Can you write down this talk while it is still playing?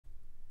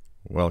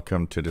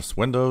Welcome to this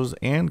Windows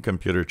and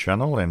Computer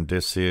channel, and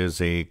this is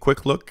a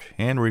quick look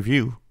and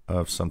review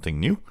of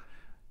something new.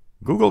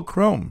 Google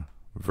Chrome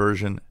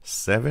version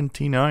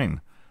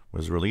 79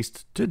 was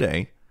released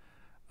today,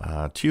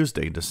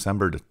 Tuesday,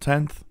 December the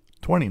 10th,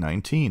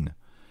 2019.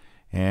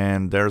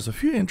 And there's a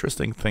few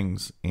interesting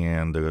things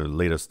in the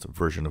latest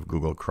version of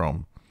Google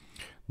Chrome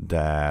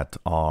that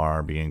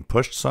are being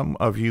pushed. Some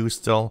of you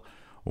still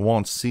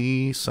won't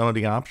see some of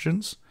the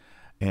options,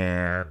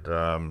 and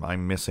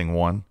I'm missing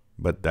one,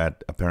 but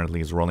that apparently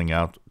is rolling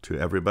out to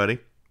everybody.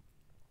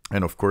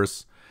 And of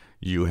course,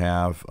 you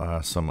have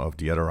some of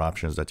the other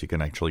options that you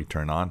can actually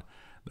turn on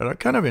that are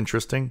kind of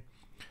interesting.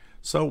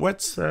 So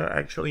what's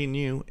actually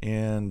new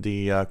in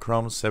the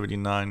Chrome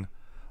 79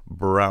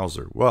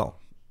 browser?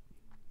 Well,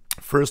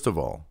 first of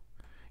all,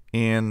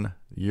 in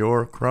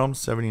your Chrome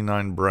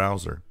 79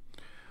 browser,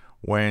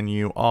 when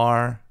you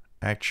are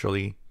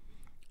actually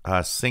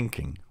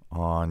syncing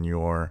on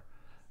your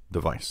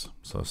device,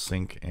 so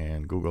Sync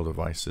and Google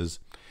devices,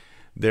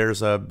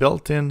 there's a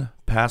built-in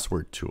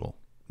password tool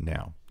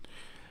now.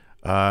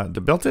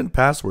 The built-in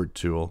password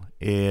tool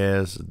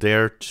is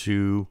there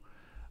to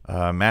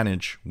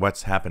manage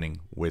what's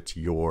happening with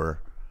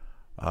your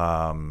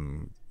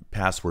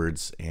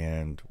passwords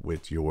and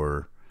with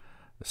your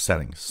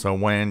settings. So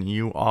when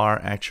you are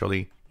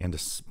actually in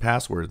this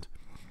password,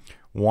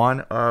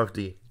 one of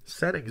the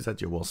settings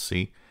that you will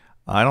see,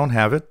 I don't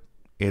have it.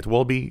 It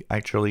will be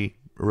actually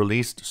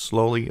released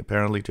slowly,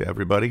 apparently, to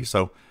everybody.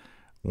 So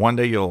one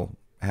day you'll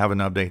have an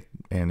update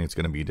and it's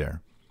going to be there.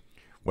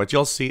 What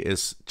you'll see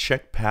is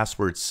check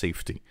password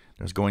safety.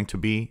 There's going to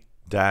be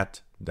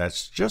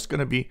that's just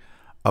going to be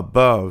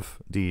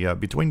above the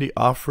between the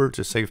offer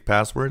to save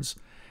passwords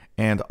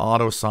and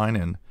auto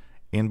sign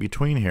in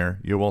between here,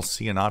 you will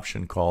see an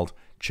option called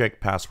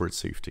check password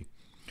safety.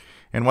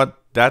 And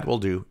what that will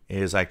do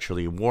is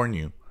actually warn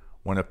you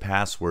when a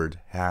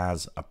password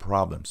has a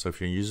problem. So if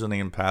your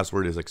username and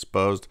password is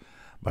exposed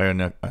by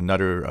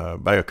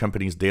by a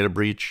company's data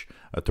breach,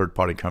 a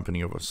third-party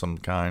company of some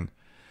kind,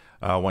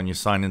 when you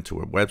sign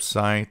into a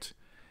website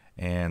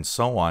and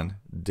so on,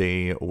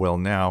 they will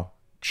now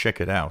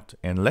check it out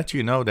and let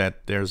you know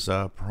that there's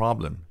a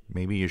problem.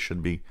 Maybe you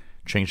should be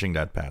changing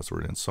that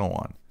password and so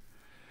on.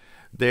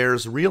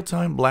 There's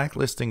real-time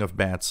blacklisting of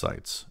bad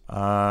sites.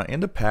 In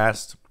the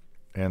past,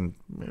 and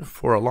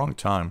for a long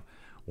time,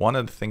 one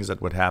of the things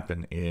that would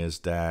happen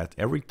is that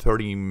every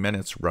 30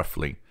 minutes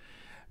roughly,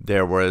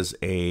 there was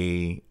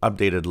a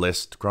updated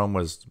list. Chrome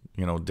was,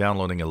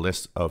 downloading a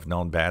list of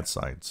known bad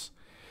sites.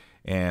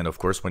 And of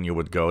course, when you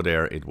would go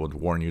there, it would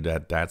warn you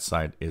that that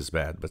site is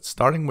bad. But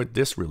starting with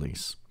this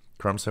release,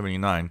 Chrome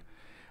 79,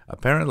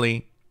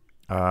 apparently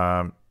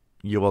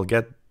you will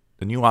get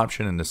a new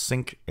option in the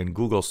Sync and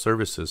Google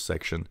Services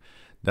section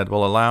that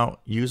will allow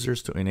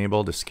users to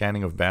enable the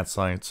scanning of bad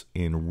sites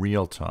in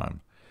real time.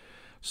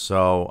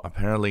 So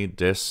apparently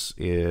this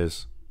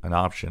is an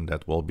option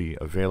that will be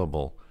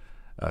available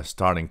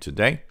starting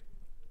today.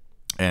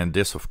 And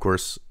this, of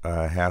course,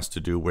 has to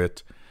do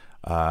with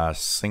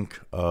sync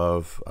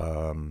of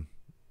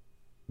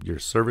your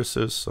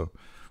services. So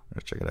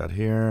let's check it out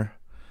here.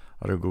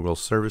 Other Google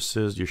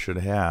services you should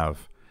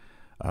have.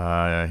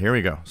 Here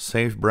we go.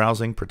 Safe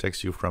browsing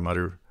protects you from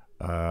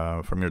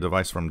from your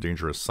device from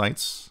dangerous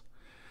sites.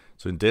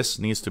 So this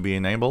needs to be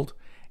enabled.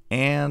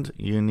 And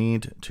you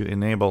need to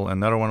enable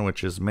another one,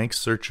 which is make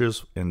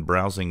searches and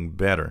browsing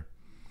better.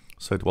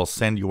 So it will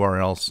send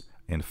URLs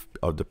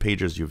of the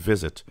pages you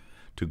visit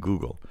to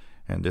Google.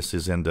 And this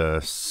is in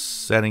the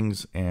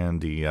settings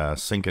and the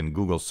Sync and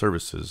Google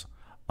Services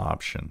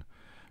option.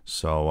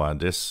 So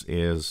this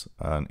is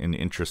an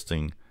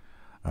interesting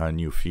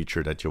new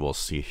feature that you will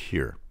see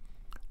here.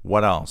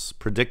 What else?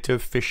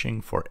 Predictive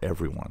phishing for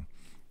everyone.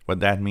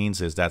 What that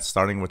means is that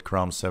starting with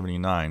Chrome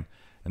 79,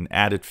 an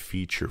added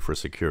feature for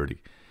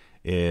security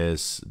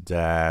is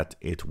that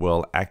it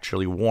will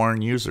actually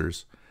warn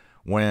users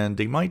when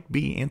they might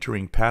be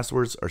entering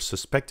passwords or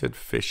suspected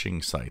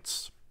phishing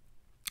sites.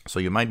 So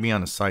you might be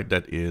on a site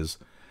that is,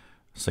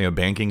 say, a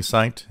banking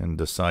site, and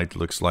the site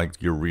looks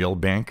like your real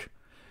bank.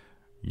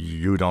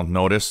 You don't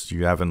notice,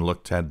 you haven't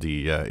looked at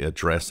the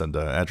address and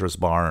the address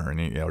bar or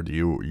the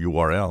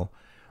URL.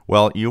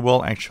 Well, you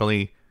will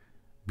actually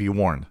be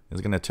warned.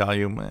 It's going to tell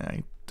you,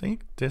 I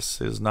think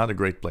this is not a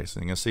great place.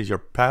 And it says your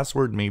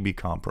password may be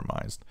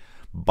compromised.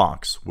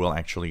 Box will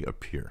actually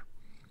appear.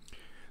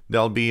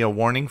 There'll be a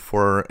warning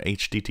for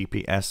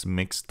HTTPS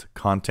mixed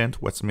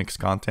content. What's mixed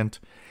content?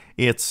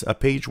 It's a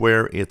page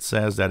where it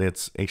says that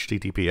it's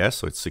HTTPS,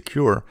 so it's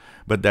secure,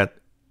 but that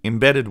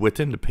embedded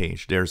within the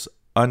page, there's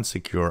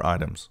unsecure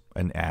items,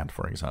 an ad,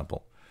 for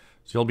example.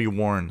 So you'll be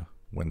warned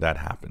when that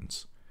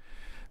happens.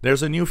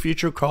 There's a new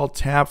feature called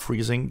tab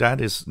freezing.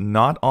 That is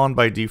not on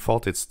by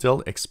default. It's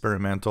still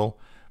experimental,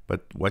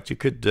 but what you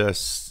could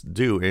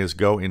do is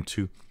go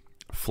into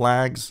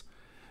flags,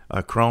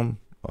 Chrome,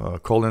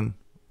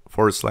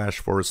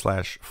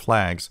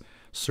 //flags,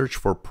 search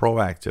for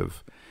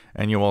proactive,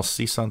 and you will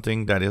see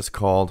something that is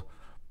called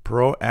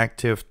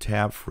proactive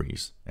tab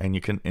freeze, and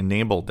you can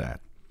enable that.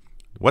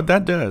 What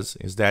that does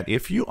is that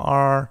if you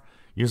are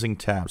using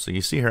tabs. So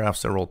you see here I have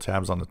several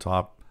tabs on the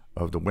top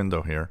of the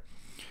window here.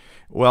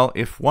 Well,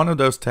 if one of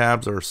those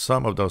tabs or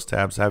some of those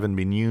tabs haven't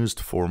been used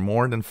for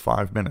more than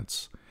 5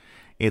 minutes,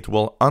 it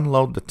will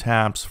unload the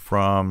tabs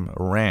from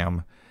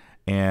RAM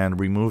and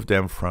remove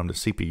them from the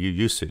CPU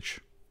usage,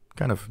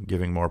 kind of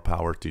giving more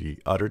power to the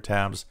other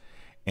tabs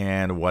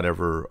and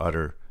whatever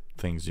other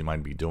things you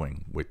might be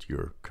doing with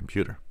your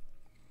computer.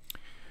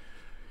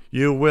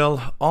 You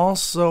will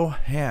also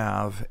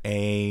have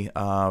a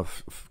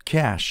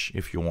cache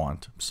if you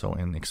want. So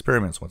in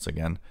experiments, once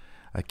again,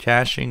 a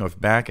caching of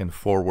back and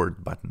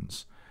forward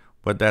buttons.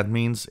 What that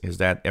means is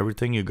that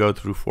everything you go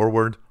through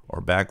forward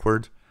or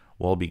backward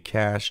will be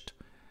cached,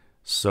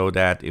 so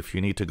that if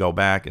you need to go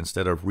back,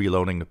 instead of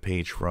reloading the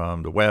page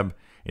from the web,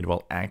 it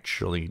will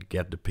actually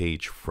get the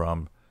page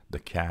from the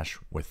cache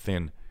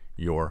within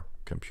your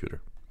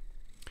computer.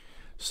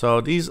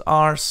 So these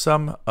are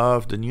some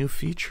of the new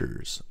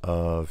features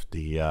of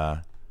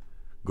the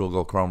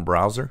Google Chrome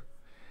browser,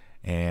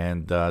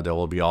 and there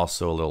will be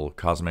also a little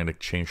cosmetic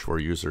change for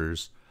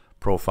users,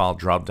 profile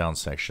drop-down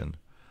section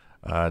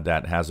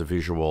that has a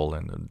visual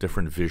and a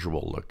different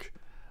visual look,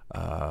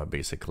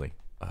 basically.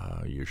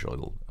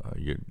 Usually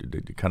you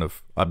kind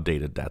of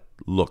updated that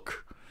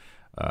look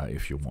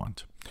if you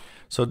want.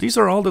 So these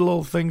are all the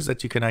little things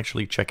that you can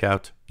actually check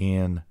out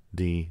in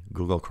the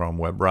Google Chrome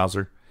web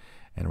browser.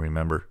 And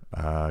remember,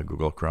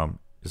 Google Chrome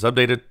is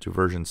updated to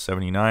version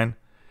 79.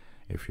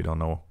 If you don't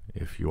know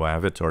if you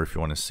have it, or if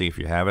you want to see if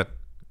you have it,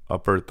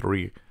 upper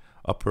three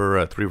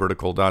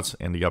vertical dots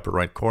in the upper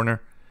right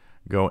corner,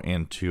 go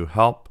into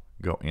Help,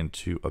 go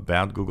into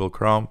About Google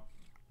Chrome.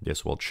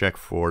 This will check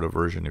for the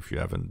version. If you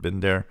haven't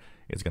been there,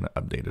 it's going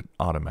to update it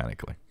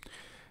automatically.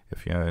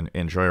 If you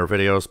enjoy our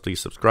videos,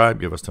 please subscribe,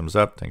 give us thumbs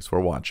up. Thanks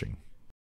for watching.